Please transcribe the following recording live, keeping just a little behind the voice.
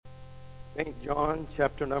St. John,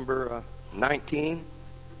 chapter number 19.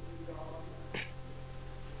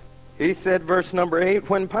 He said, verse number 8,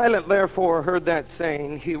 when Pilate therefore heard that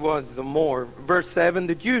saying, he was the more. Verse 7,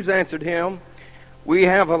 the Jews answered him, we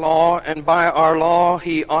have a law, and by our law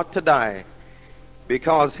he ought to die,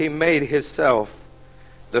 because he made himself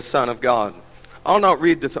the Son of God. I'll not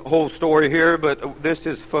read this whole story here, but this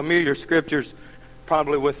is familiar scriptures,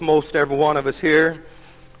 probably with most every one of us here.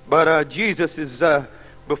 But Jesus is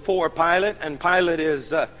before Pilate, and Pilate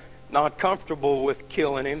is not comfortable with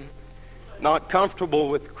killing him, not comfortable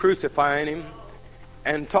with crucifying him,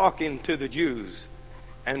 and talking to the Jews,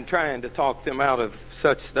 and trying to talk them out of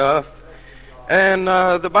such stuff. And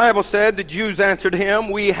the Bible said, the Jews answered him,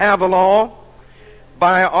 we have a law.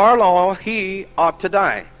 By our law he ought to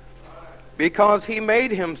die, because he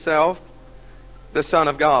made himself the Son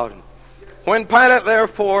of God. When Pilate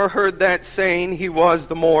therefore heard that saying, he was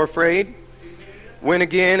the more afraid, went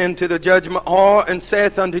again into the judgment hall, and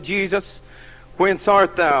saith unto Jesus, whence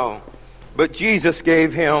art thou? But Jesus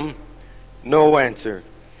gave him no answer.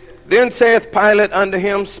 Then saith Pilate unto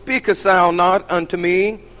him, speakest thou not unto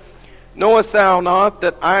me? Knowest thou not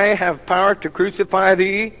that I have power to crucify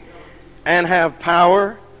thee, and have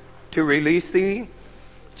power to release thee?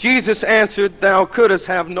 Jesus answered, thou couldst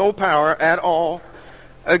have no power at all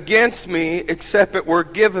against me, except it were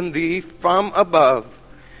given thee from above.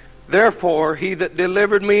 Therefore he that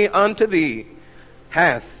delivered me unto thee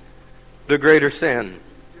hath the greater sin.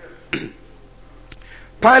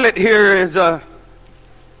 Pilate here is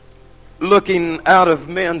looking out of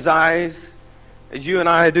men's eyes, as you and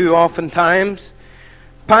I do oftentimes.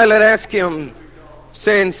 Pilate asked him,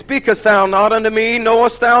 saying, speakest thou not unto me?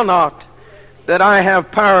 Knowest thou not that I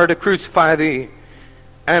have power to crucify thee,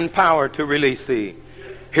 and power to release thee?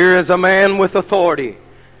 Here is a man with authority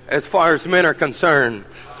as far as men are concerned.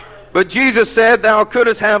 But Jesus said, thou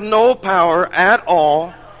couldst have no power at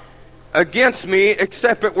all against me,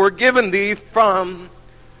 except it were given thee from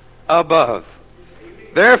above.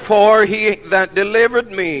 Therefore he that delivered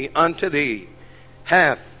me unto thee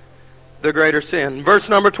hath the greater sin. Verse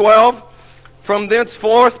number 12, from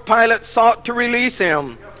thenceforth Pilate sought to release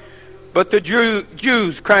him. But the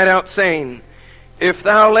Jews cried out, saying, if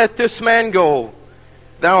thou let this man go,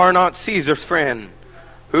 thou art not Caesar's friend.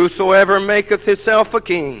 Whosoever maketh himself a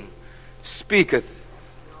king speaketh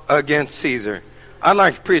against Caesar. I'd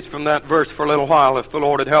like to preach from that verse for a little while, if the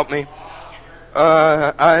Lord would help me.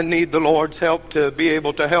 I need the Lord's help to be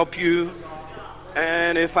able to help you.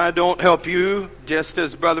 And if I don't help you, just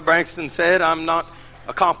as Brother Braxton said, I'm not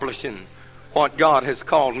accomplishing what God has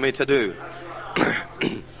called me to do.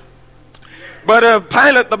 But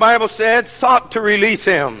Pilate, the Bible said, sought to release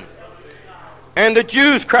him. And the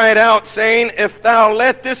Jews cried out, saying, if thou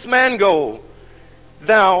let this man go,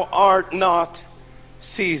 thou art not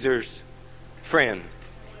Caesar's friend.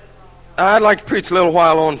 I'd like to preach a little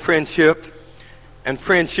while on friendship and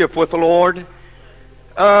friendship with the Lord.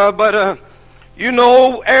 But you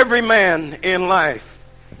know, every man in life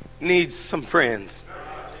needs some friends.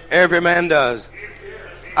 Every man does.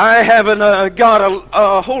 I haven't got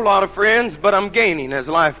a whole lot of friends, but I'm gaining as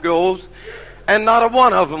life goes. And not a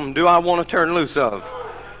one of them do I want to turn loose of.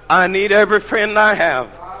 I need every friend I have.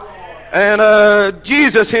 And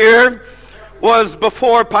Jesus here was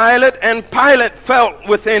before Pilate, and Pilate felt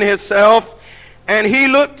within himself, and he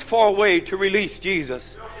looked for a way to release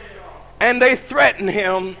Jesus. And they threatened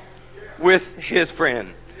him with his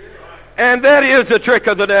friend. And that is the trick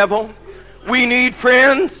of the devil. We need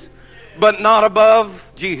friends, but not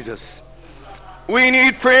above Jesus. We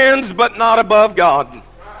need friends, but not above God.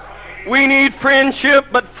 We need friendship,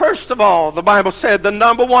 but first of all, the Bible said the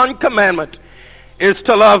number one commandment is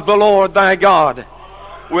to love the Lord thy God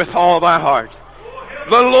with all thy heart.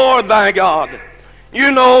 The Lord thy God.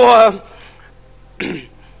 You know,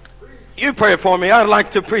 you pray for me. I'd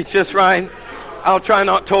like to preach this right. I'll try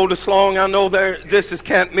not to hold this long. I know this is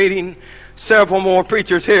camp meeting. Several more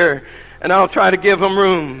preachers here, and I'll try to give them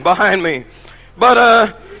room behind me.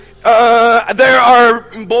 But there are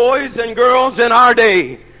boys and girls in our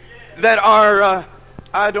day that are,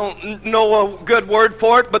 I don't know a good word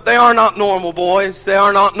for it, but they are not normal boys. They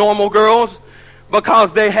are not normal girls,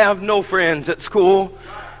 because they have no friends at school.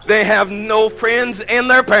 They have no friends in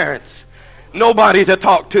their parents. Nobody to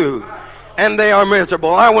talk to. And they are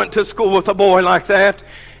miserable. I went to school with a boy like that.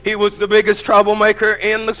 He was the biggest troublemaker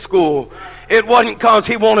in the school. It wasn't because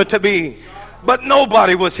he wanted to be, but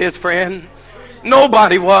nobody was his friend.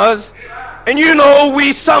 Nobody was. And you know,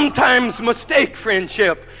 we sometimes mistake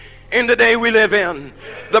friendship in the day we live in.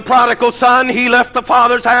 The prodigal son, he left the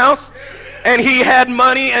father's house, and he had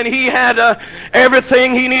money, and he had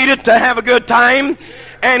everything he needed to have a good time.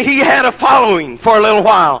 And he had a following for a little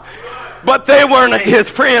while. But they weren't his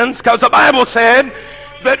friends, because the Bible said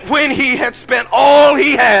that when he had spent all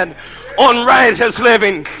he had on riotous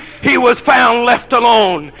living, he was found left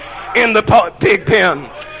alone in the pig pen.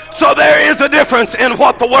 So there is a difference in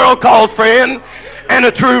what the world calls friend and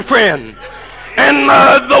a true friend. And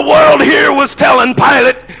the world here was telling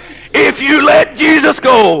Pilate, if you let Jesus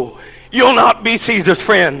go, you'll not be Caesar's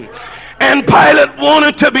friend. And Pilate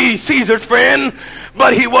wanted to be Caesar's friend,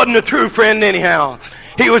 but he wasn't a true friend anyhow.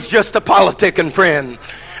 He was just a politicking friend.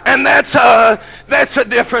 And that's a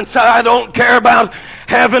difference. I don't care about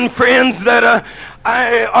having friends that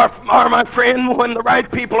are my friend when the right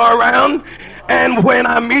people are around, and when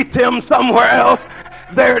I meet them somewhere else,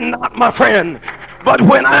 they're not my friend. But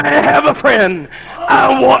when I have a friend,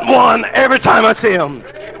 I want one every time I see him.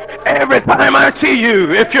 Every time I see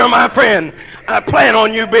you, if you're my friend, I plan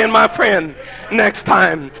on you being my friend next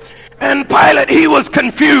time. And Pilate, he was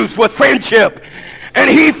confused with friendship. And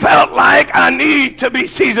he felt like, I need to be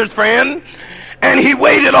Caesar's friend. And he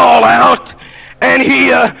waited all out. And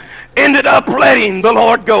he ended up letting the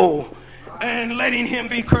Lord go and letting him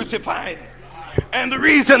be crucified. And the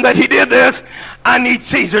reason that he did this, I need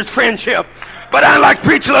Caesar's friendship. But I'd like to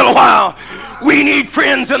preach a little while. We need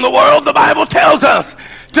friends in the world. The Bible tells us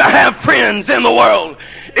to have friends in the world.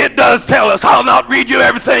 It does tell us. I'll not read you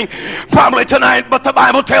everything probably tonight, but the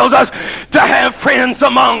Bible tells us to have friends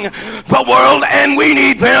among the world, and we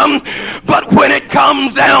need them. But when it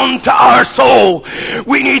comes down to our soul,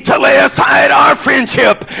 we need to lay aside our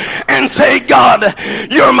friendship and say, God,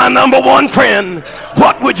 you're my number one friend.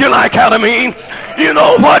 What would you like out of me? You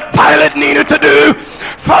know what Pilate needed to do?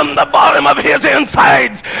 From the bottom of his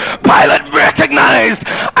insides, Pilate recognized,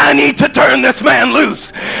 I need to turn this man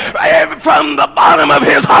loose. From the bottom of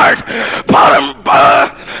his heart,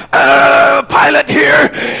 Pilate here,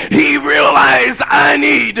 he realized, I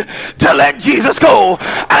need to let Jesus go.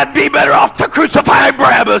 I'd be better off to crucify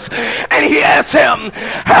Barabbas. And he asked him,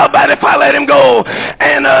 how about if I let him go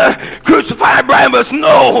and crucify Barabbas?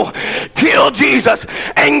 No, kill Jesus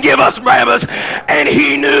and give us Barabbas. And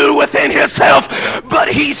he knew within himself, but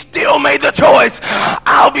he still made the choice.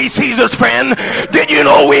 I'll be Caesar's friend. Did you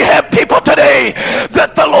know we have people today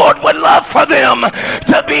that the Lord would love for them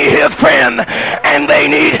to be his friend, and they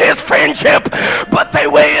need his friendship, but they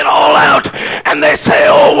weigh it all out and they say,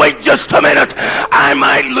 oh, wait just a minute, I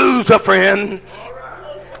might lose a friend.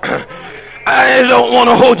 I don't want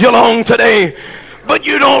to hold you long today, but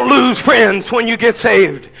you don't lose friends when you get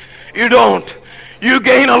saved. You don't. You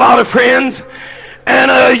gain a lot of friends,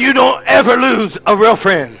 and you don't ever lose a real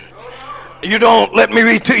friend. You don't. Let me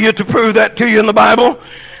read to you to prove that to you in the Bible.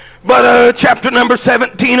 But chapter number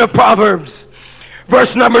 17 of Proverbs,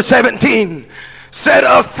 verse number 17, said,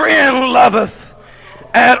 a friend loveth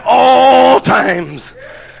at all times.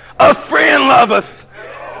 A friend loveth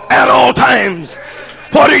at all times.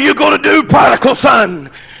 What are you going to do, prodigal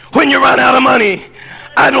son, when you run out of money?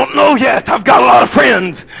 I don't know yet. I've got a lot of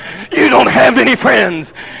friends. You don't have any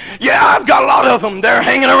friends. Yeah, I've got a lot of them. They're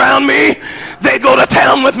hanging around me. They go to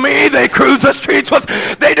town with me. They cruise the streets with,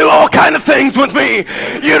 they do all kind of things with me.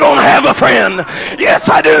 You don't have a friend. Yes,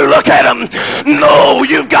 I do. Look at them. No,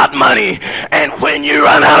 you've got money. And when you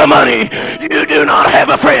run out of money, you do not have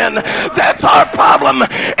a friend. That's our problem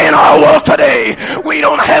in our world today. We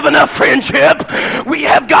don't have enough friendship. We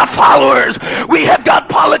have got followers. We have got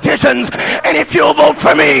politicians. And if you'll vote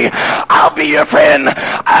for me, I'll be your friend.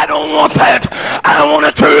 I don't want that. I want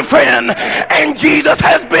a true friend. And Jesus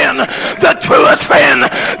has been the truest friend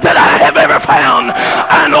that I have ever found.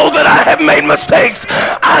 I know that I have made mistakes.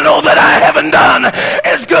 I know that I haven't done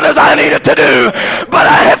as good as I needed to do. But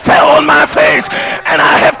I have fell on my face and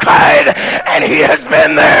I have cried, and he has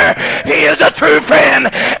been there. He is a true friend,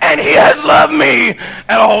 and he has loved me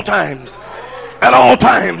at all times. At all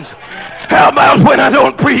times. How about when I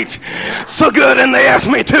don't preach so good and they ask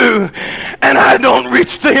me to, and I don't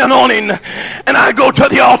reach the anointing, and I go to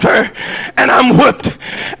the altar and I'm whipped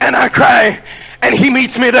and I cry, and he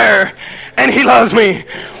meets me there and he loves me.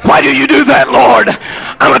 Why do you do that, Lord?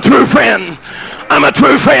 I'm a true friend. I'm a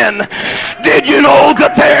true friend. Did you know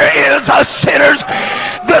that there is a sinners,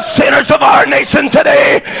 the sinners of our nation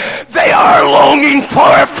today, they are longing for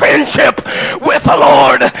a friendship with the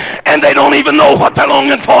Lord, and they don't even know what they're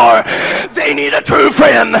longing for. They need a true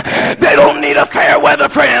friend. They don't need a fair weather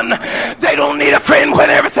friend. They don't need a friend when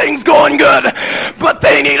everything's going good, but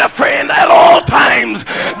they need a friend at all times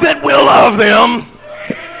that will love them.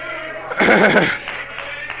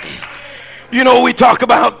 You know, we talk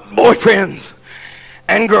about boyfriends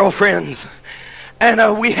and girlfriends,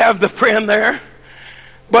 and we have the friend there,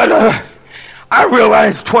 but I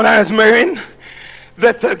realized when I was married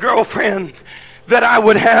that the girlfriend that I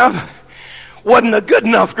would have wasn't a good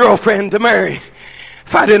enough girlfriend to marry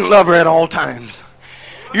if I didn't love her at all times.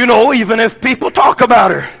 You know, even if people talk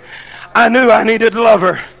about her, I knew I needed to love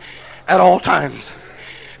her at all times.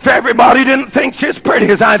 If everybody didn't think she's pretty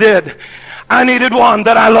as I did, I needed one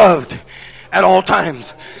that I loved at all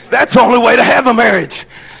times. That's the only way to have a marriage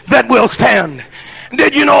that will stand.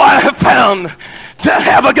 Did you know I have found to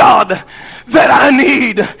have a God that I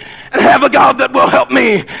need and have a God that will help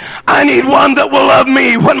me? I need one that will love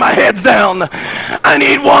me when my head's down. I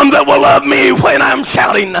need one that will love me when I'm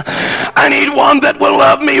shouting. I need one that will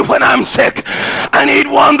love me when I'm sick. I need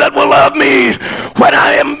one that will love me when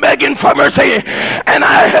I am begging for mercy. And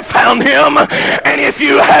I have found him. And if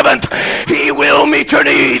you haven't, he will meet your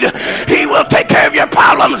need. He will take care of your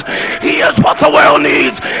problems. He is what the world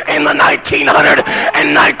needs in the 1900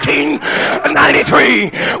 and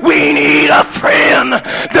 1993. We need a friend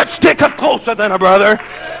that sticketh closer than a brother.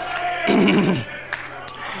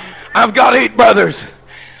 I've got 8 brothers.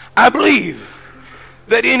 I believe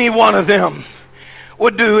that any one of them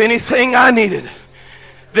would do anything I needed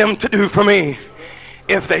them to do for me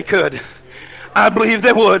if they could. I believe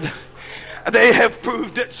they would. They have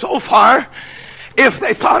proved it so far. If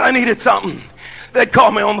they thought I needed something, they'd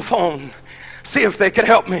call me on the phone, see if they could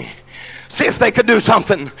help me, see if they could do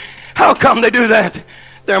something. How come they do that?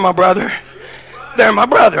 They're my brother. They're my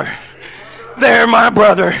brother. They're my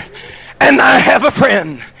brother. And I have a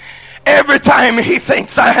friend. Every time he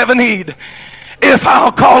thinks I have a need, if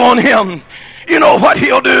I'll call on him, you know what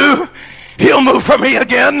he'll do? He'll move for me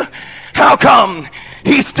again. How come?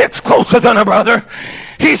 He sticks closer than a brother.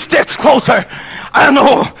 He sticks closer. I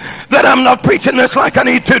know that I'm not preaching this like I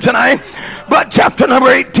need to tonight, but chapter number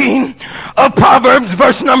 18 of Proverbs,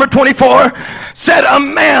 verse number 24, said, a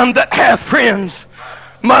man that hath friends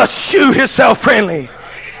must shew himself friendly.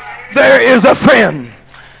 There is a friend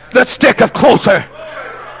that sticketh closer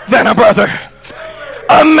than a brother.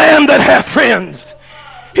 A man that hath friends,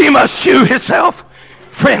 he must shew himself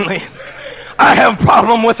friendly. I have a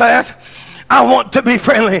problem with that. I want to be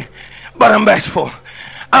friendly, but I'm bashful.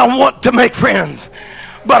 I want to make friends,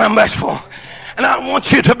 but I'm bashful. And I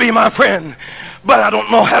want you to be my friend, but I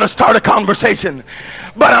don't know how to start a conversation.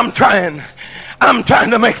 But I'm trying. I'm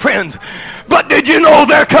trying to make friends. But did you know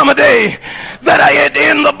there come a day that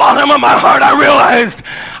in the bottom of my heart I realized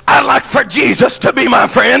I'd like for Jesus to be my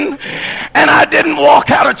friend. And I didn't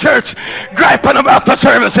walk out of church griping about the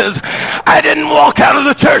services. I didn't walk out of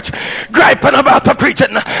the church griping about the preaching.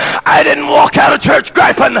 I didn't walk out of church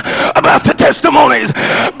griping about the testimonies.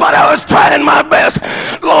 But I was trying my best.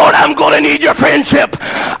 Lord, I'm going to need your friendship.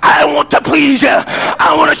 I want to please you.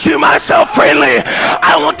 I want to show myself friendly.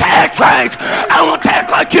 I want to act right. I want to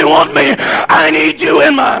act like you want me. I need you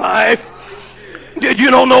in my life. Did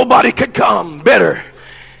you know nobody could come bitter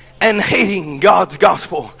and hating God's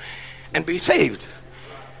gospel and be saved?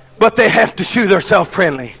 But they have to show themselves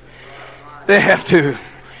friendly. They have to.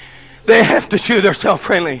 They have to show themselves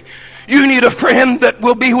friendly. You need a friend that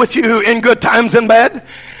will be with you in good times and bad.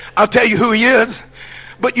 I'll tell you who he is.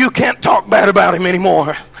 But you can't talk bad about him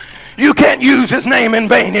anymore. You can't use his name in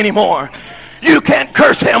vain anymore. You can't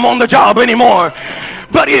curse him on the job anymore.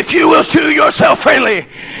 But if you will show yourself friendly,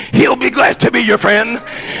 he'll be glad to be your friend.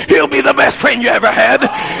 He'll be the best friend you ever had.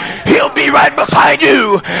 He'll be right beside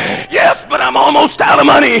you. Yes, but I'm almost out of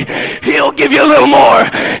money. He'll give you a little more.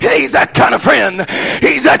 He's that kind of friend.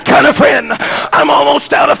 He's that kind of friend. I'm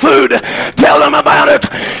almost out of food. Tell him about it.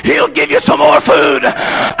 He'll give you some more food.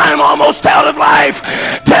 I'm almost out of life.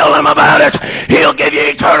 Tell him about it. He'll give you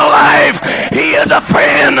eternal life. He is a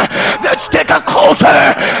friend that sticks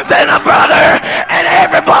closer than a brother, and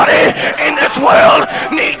everybody in this world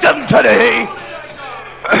needs them today.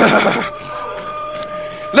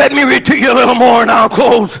 Let me read to you a little more and I'll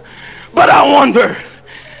close. But I wonder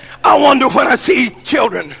when I see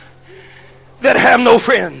children that have no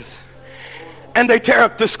friends and they tear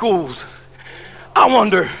up the schools, I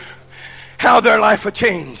wonder how their life would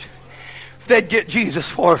change if they'd get Jesus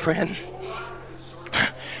for a friend.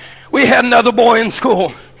 We had another boy in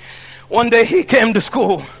school. One day he came to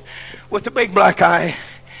school with a big black eye.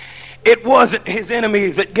 It wasn't his enemy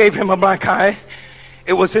that gave him a black eye.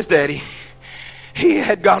 It was his daddy. He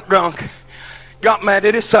had got drunk, got mad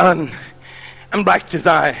at his son, and blacked his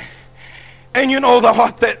eye. And you know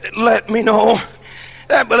what that let me know?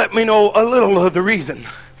 That let me know a little of the reason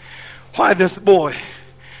why this boy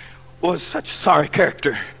was such a sorry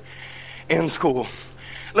character in school.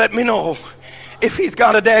 Let me know if he's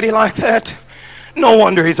got a daddy like that, no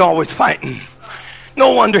wonder he's always fighting.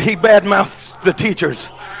 No wonder he badmouths the teachers.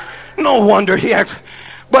 No wonder he acts.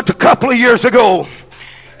 But a couple of years ago,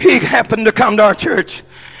 He happened to come to our church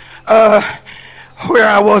where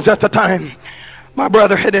I was at the time. My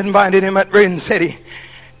brother had invited him at Rain City.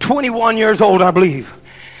 21 years old, I believe.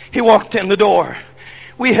 He walked in the door.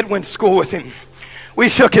 We had went to school with him. We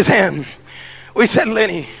shook his hand. We said,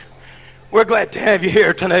 Lenny, we're glad to have you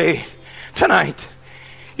here tonight.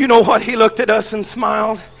 You know what? He looked at us and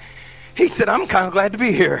smiled. He said, I'm kind of glad to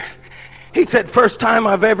be here. He said, first time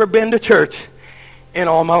I've ever been to church in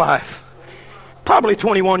all my life. Probably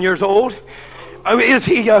 21 years old. Is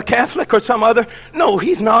he a Catholic or some other? No,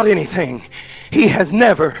 he's not anything. He has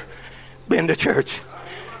never been to church.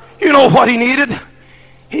 You know what he needed?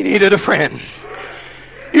 He needed a friend.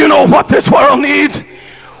 You know what this world needs?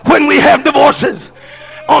 When we have divorces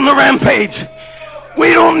on the rampage,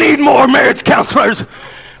 we don't need more marriage counselors,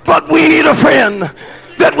 but we need a friend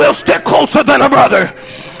that will stick closer than a brother.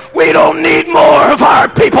 We don't need more of our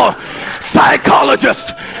people,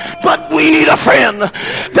 psychologists, but we need a friend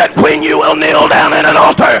that when you will kneel down at an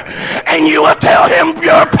altar and you will tell him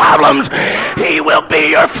your problems, he will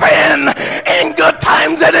be your friend in good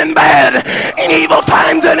times and in bad, in evil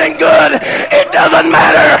times and in good. It doesn't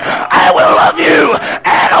matter. I will love you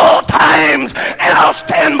at all times and I'll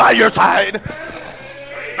stand by your side.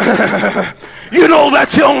 You know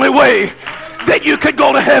that's the only way that you could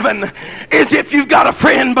go to heaven, is if you've got a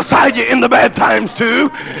friend beside you in the bad times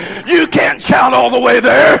too. You can't shout all the way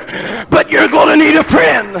there, but you're going to need a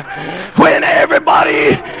friend when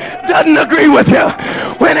everybody doesn't agree with you,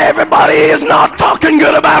 when everybody is not talking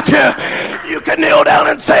good about you. You can kneel down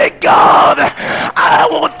and say, God, I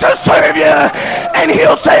want to serve you, and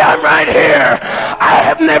he'll say, I'm right here. I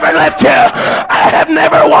have never left you. I have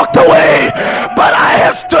never walked away, but I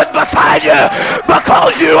have stood beside you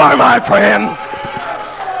because you are my friend.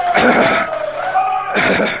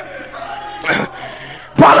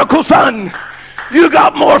 Prodigal son, you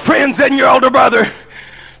got more friends than your older brother.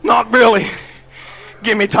 Not really.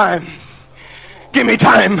 Give me time. Give me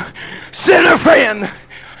time. Sinner friend,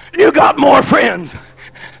 you got more friends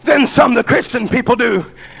than some of the Christian people do.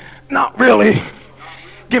 Not really.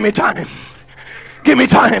 Give me time. Give me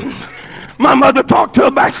time. My mother talked to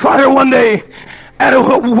a backslider one day at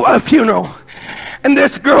a funeral, and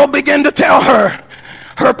this girl began to tell her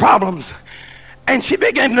problems, and she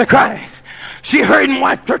began to cry. She hurried and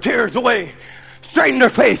wiped her tears away, straightened her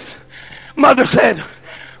face. Mother said,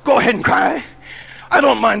 go ahead and cry. I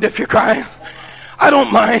don't mind if you cry. I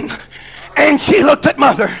don't mind. And she looked at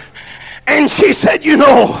mother and she said, you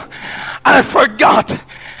know, I forgot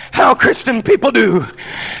how Christian people do.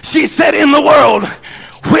 She said, in the world,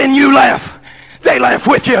 when you laugh, they laugh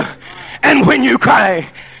with you. And when you cry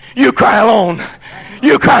alone.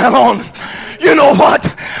 You cry alone. You know what?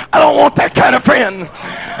 I don't want that kind of friend.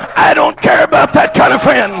 I don't care about that kind of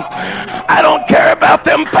friend. I don't care about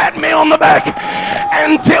them patting me on the back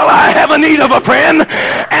until I have a need of a friend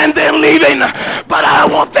and then leaving. But I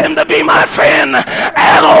want them to be my friend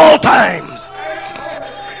at all times.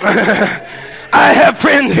 I have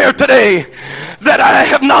friends here today that I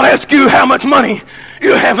have not asked you how much money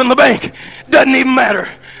you have in the bank. Doesn't even matter.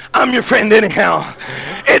 I'm your friend anyhow.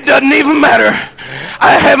 It doesn't even matter.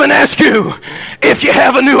 I haven't asked you if you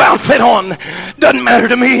have a new outfit on. Doesn't matter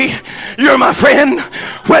to me. You're my friend.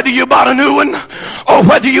 Whether you bought a new one or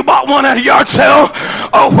whether you bought one at a yard sale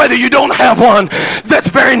or whether you don't have one that's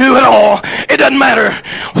very new at all. It doesn't matter.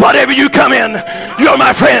 Whatever you come in, you're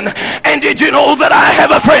my friend. And did you know that I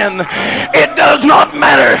have a friend? It does not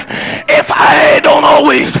matter if I don't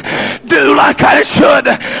always do like I should.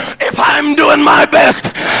 If I'm doing my best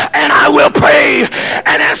and I will pray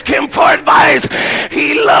and ask him for advice,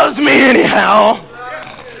 he loves me anyhow.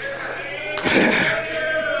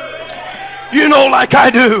 You know, like I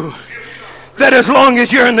do, that as long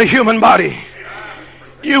as you're in the human body,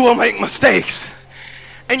 you will make mistakes.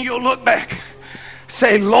 And you'll look back,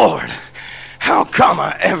 say, Lord, how come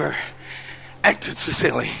I ever acted so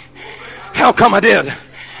silly? How come I did?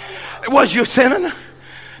 Was you sinning?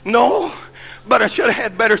 No, but I should have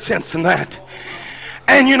had better sense than that.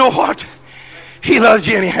 And you know what? He loves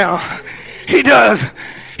you anyhow. He does.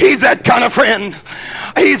 He's that kind of friend.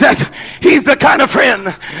 He's the kind of friend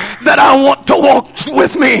that I want to walk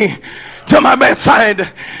with me to my bedside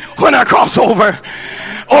when I cross over,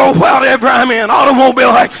 or whatever I'm in, automobile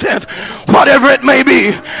accident, whatever it may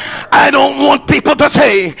be. I don't want people to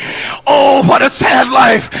say, oh, what a sad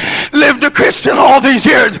life, lived a Christian all these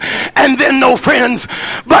years and then no friends.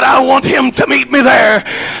 But I want him to meet me there,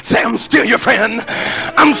 say, I'm still your friend.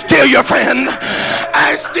 I'm still your friend.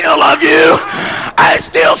 I still love you. I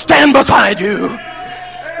still stand beside you.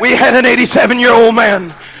 We had an 87-year-old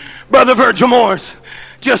man, Brother Virgil Morris,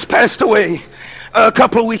 just passed away a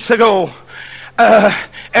couple of weeks ago.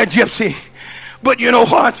 a gypsy. But you know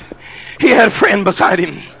what? He had a friend beside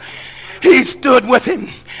him. He stood with him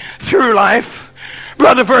through life.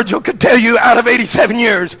 Brother Virgil could tell you out of 87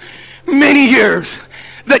 years, many years,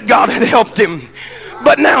 that God had helped him.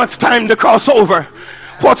 But now it's time to cross over.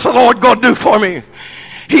 What's the Lord going to do for me?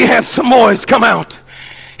 He had some boys come out.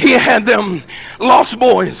 He had them lost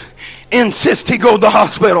boys insist he go to the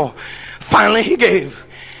hospital. Finally he gave,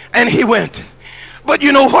 and he went. But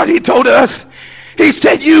you know what he told us? He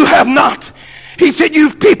said, you have not. He said,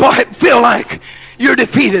 you people feel like you're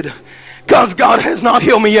defeated because God has not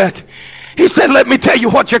healed me yet. He said, let me tell you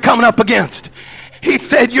what you're coming up against. He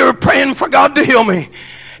said, you're praying for God to heal me.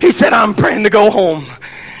 He said, I'm praying to go home.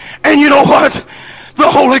 And you know what? The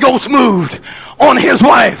Holy Ghost moved on his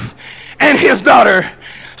wife and his daughter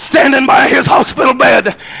standing by his hospital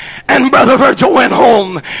bed. And Brother Virgil went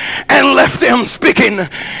home and left them speaking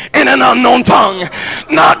in an unknown tongue.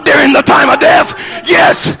 Not during the time of death.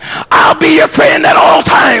 Yes, I'll be your friend at all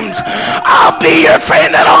times. I'll be your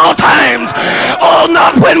friend at all times. Oh,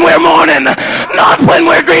 not when we're mourning. Not when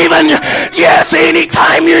we're grieving. Yes,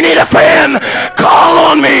 anytime you need a friend, call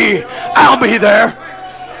on me. I'll be there.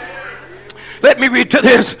 Let me read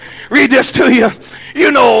this to you.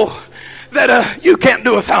 You know that you can't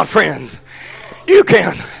do without friends. You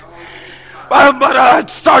can. But I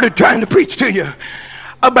started trying to preach to you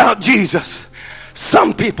about Jesus.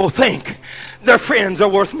 Some people think their friends are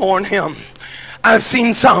worth more than him. I've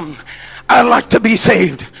seen some. I'd like to be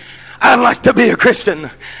saved. I'd like to be a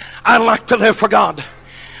Christian. I'd like to live for God.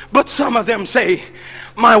 But some of them say,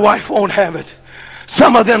 my wife won't have it.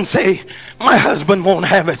 Some of them say, my husband won't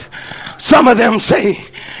have it. Some of them say,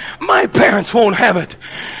 my parents won't have it.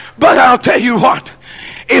 But I'll tell you what,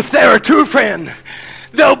 if they're a true friend,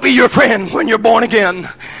 they'll be your friend when you're born again.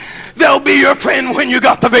 They'll be your friend when you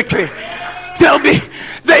got the victory.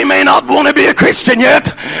 They may not want to be a Christian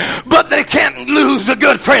yet, but they can't lose a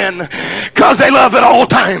good friend because they love at all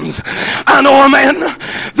times. I know a man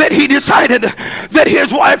that he decided that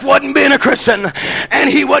his wife wasn't being a Christian and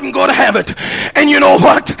he wasn't going to have it. And you know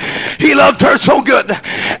what? He loved her so good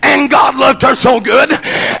and God loved her so good,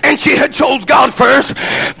 and she had chose God first,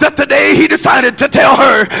 that the day he decided to tell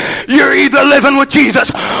her, you're either living with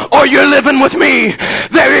Jesus or you're living with me.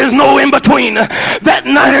 There is no in between. That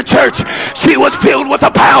night at church, she was filled with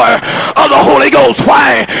the power of the Holy Ghost.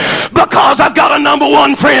 Why? Because I've got a number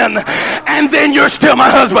one friend, and then you're still my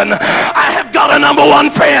husband. I have got a number one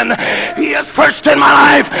friend. He is first in my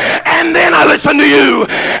life, and then I listen to you.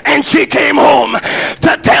 And she came home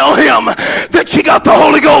to tell him that she got the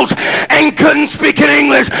Holy Ghost and couldn't speak in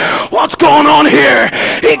English. What's going on here?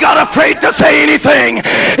 He got afraid to say anything.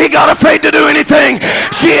 He got afraid to do anything.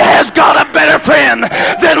 She has got a better friend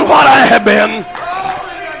than what I have been.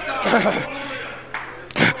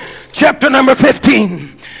 Chapter number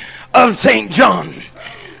 15 of St. John.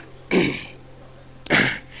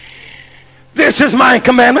 This is my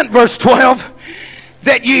commandment, verse 12,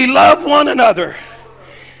 that ye love one another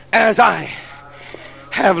as I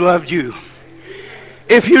have loved you.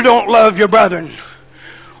 If you don't love your brethren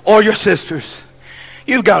or your sisters,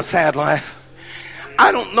 you've got a sad life.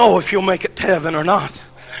 I don't know if you'll make it to heaven or not.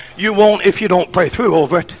 You won't if you don't pray through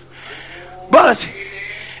over it. But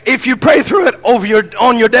if you pray through it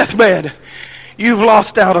on your deathbed, you've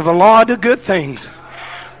lost out of a lot of good things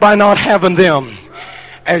by not having them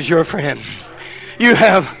as your friend.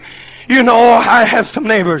 I have some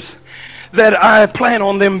neighbors that I plan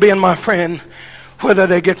on them being my friend whether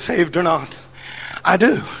they get saved or not. I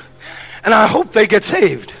do. And I hope they get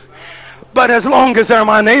saved. But as long as they're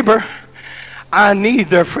my neighbor, I need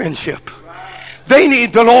their friendship. They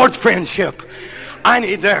need the Lord's friendship. I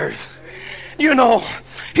need theirs. You know,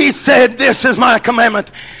 he said, this is my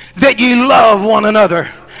commandment, that ye love one another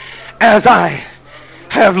as I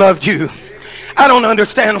have loved you. I don't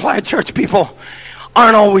understand why church people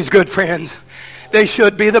aren't always good friends. They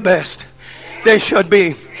should be the best. They should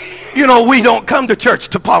be. You know, we don't come to church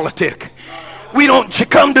to politic. We don't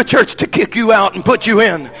come to church to kick you out and put you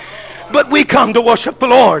in. But we come to worship the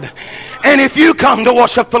Lord. And if you come to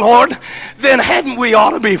worship the Lord, then hadn't we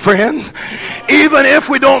ought to be friends? Even if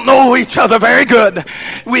we don't know each other very good,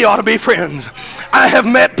 we ought to be friends. I have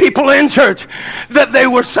met people in church that they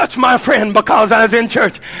were such my friend because I was in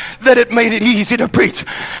church that it made it easy to preach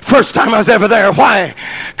first time I was ever there. Why?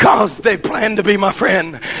 Because they planned to be my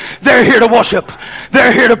friend. They're here to worship.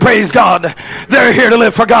 They're here to praise God. They're here to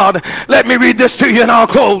live for God. Let me read this to you and I'll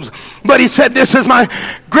close. But he said, this is my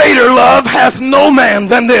greater love hath no man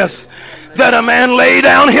than this, that a man lay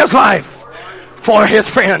down his life for his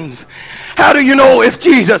friends. How do you know if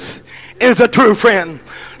Jesus is a true friend?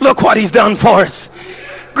 Look what he's done for us.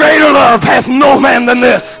 Greater love hath no man than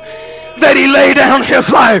this, that he lay down his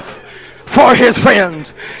life for his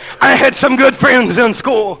friends. I had some good friends in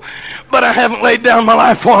school, but I haven't laid down my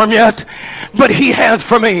life for them yet. But he has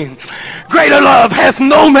for me. Greater love hath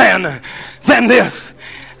no man than this,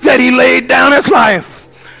 that he laid down his life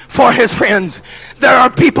for his friends. There are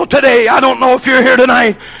people today, I don't know if you're here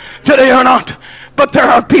tonight, today or not, but there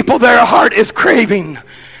are people, their heart is craving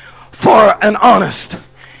for an honest,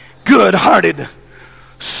 good-hearted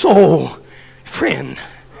soul friend.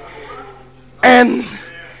 And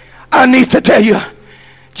I need to tell you,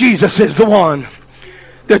 Jesus is the one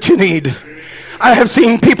that you need. I have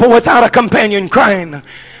seen people without a companion crying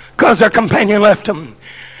because their companion left them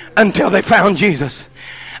until they found Jesus.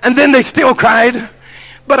 And then they still cried,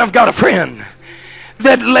 but I've got a friend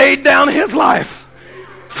that laid down his life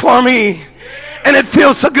for me. And it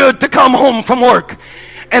feels so good to come home from work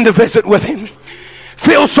and to visit with him.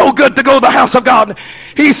 Feels so good to go to the house of God.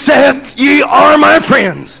 He said, ye are my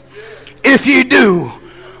friends if ye do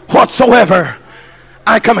whatsoever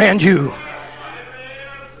I command you.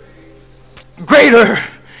 Greater,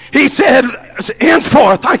 he said,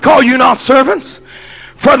 henceforth I call you not servants,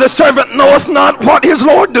 for the servant knoweth not what his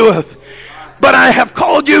Lord doeth, but I have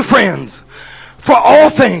called you friends. For all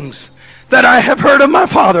things that I have heard of my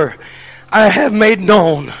Father, I have made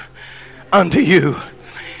known unto you.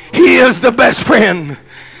 He is the best friend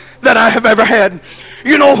that I have ever had.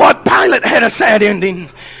 You know what? Pilate had a sad ending.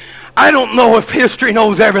 I don't know if history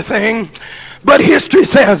knows everything, but history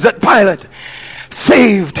says that Pilate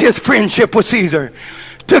saved his friendship with Caesar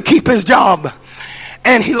to keep his job.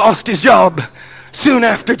 And he lost his job soon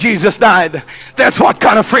after Jesus died. That's what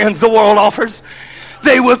kind of friends the world offers.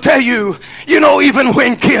 They will tell you, you know, even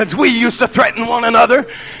when kids, we used to threaten one another.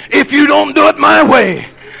 If you don't do it my way,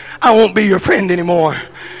 I won't be your friend anymore.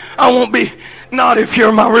 I won't be, not if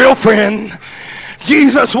you're my real friend.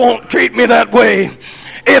 Jesus won't treat me that way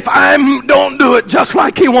if I don't do it just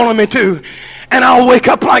like he wanted me to. And I'll wake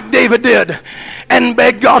up like David did and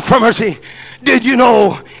beg God for mercy. Did you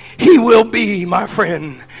know he will be my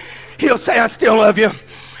friend? He'll say, I still love you.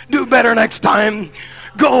 Do better next time.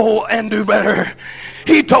 Go and do better.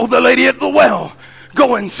 He told the lady at the well,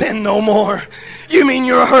 go and sin no more. You mean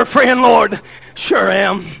you're her friend, Lord? Sure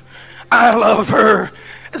am. I love her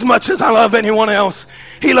as much as I love anyone else.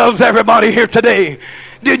 He loves everybody here today.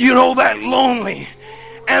 Did you know that lonely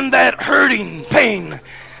and that hurting pain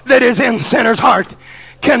that is in sinner's heart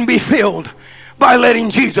can be filled by letting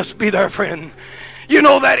Jesus be their friend? You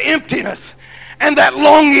know that emptiness and that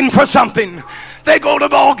longing for something. They go to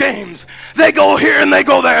ball games. They go here and they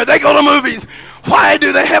go there. They go to movies. Why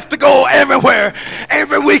do they have to go everywhere,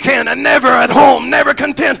 every weekend, and never at home, never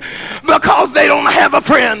content? Because they don't have a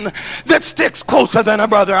friend that sticks closer than a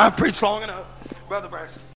brother. I've preached long enough. Brother Braxton.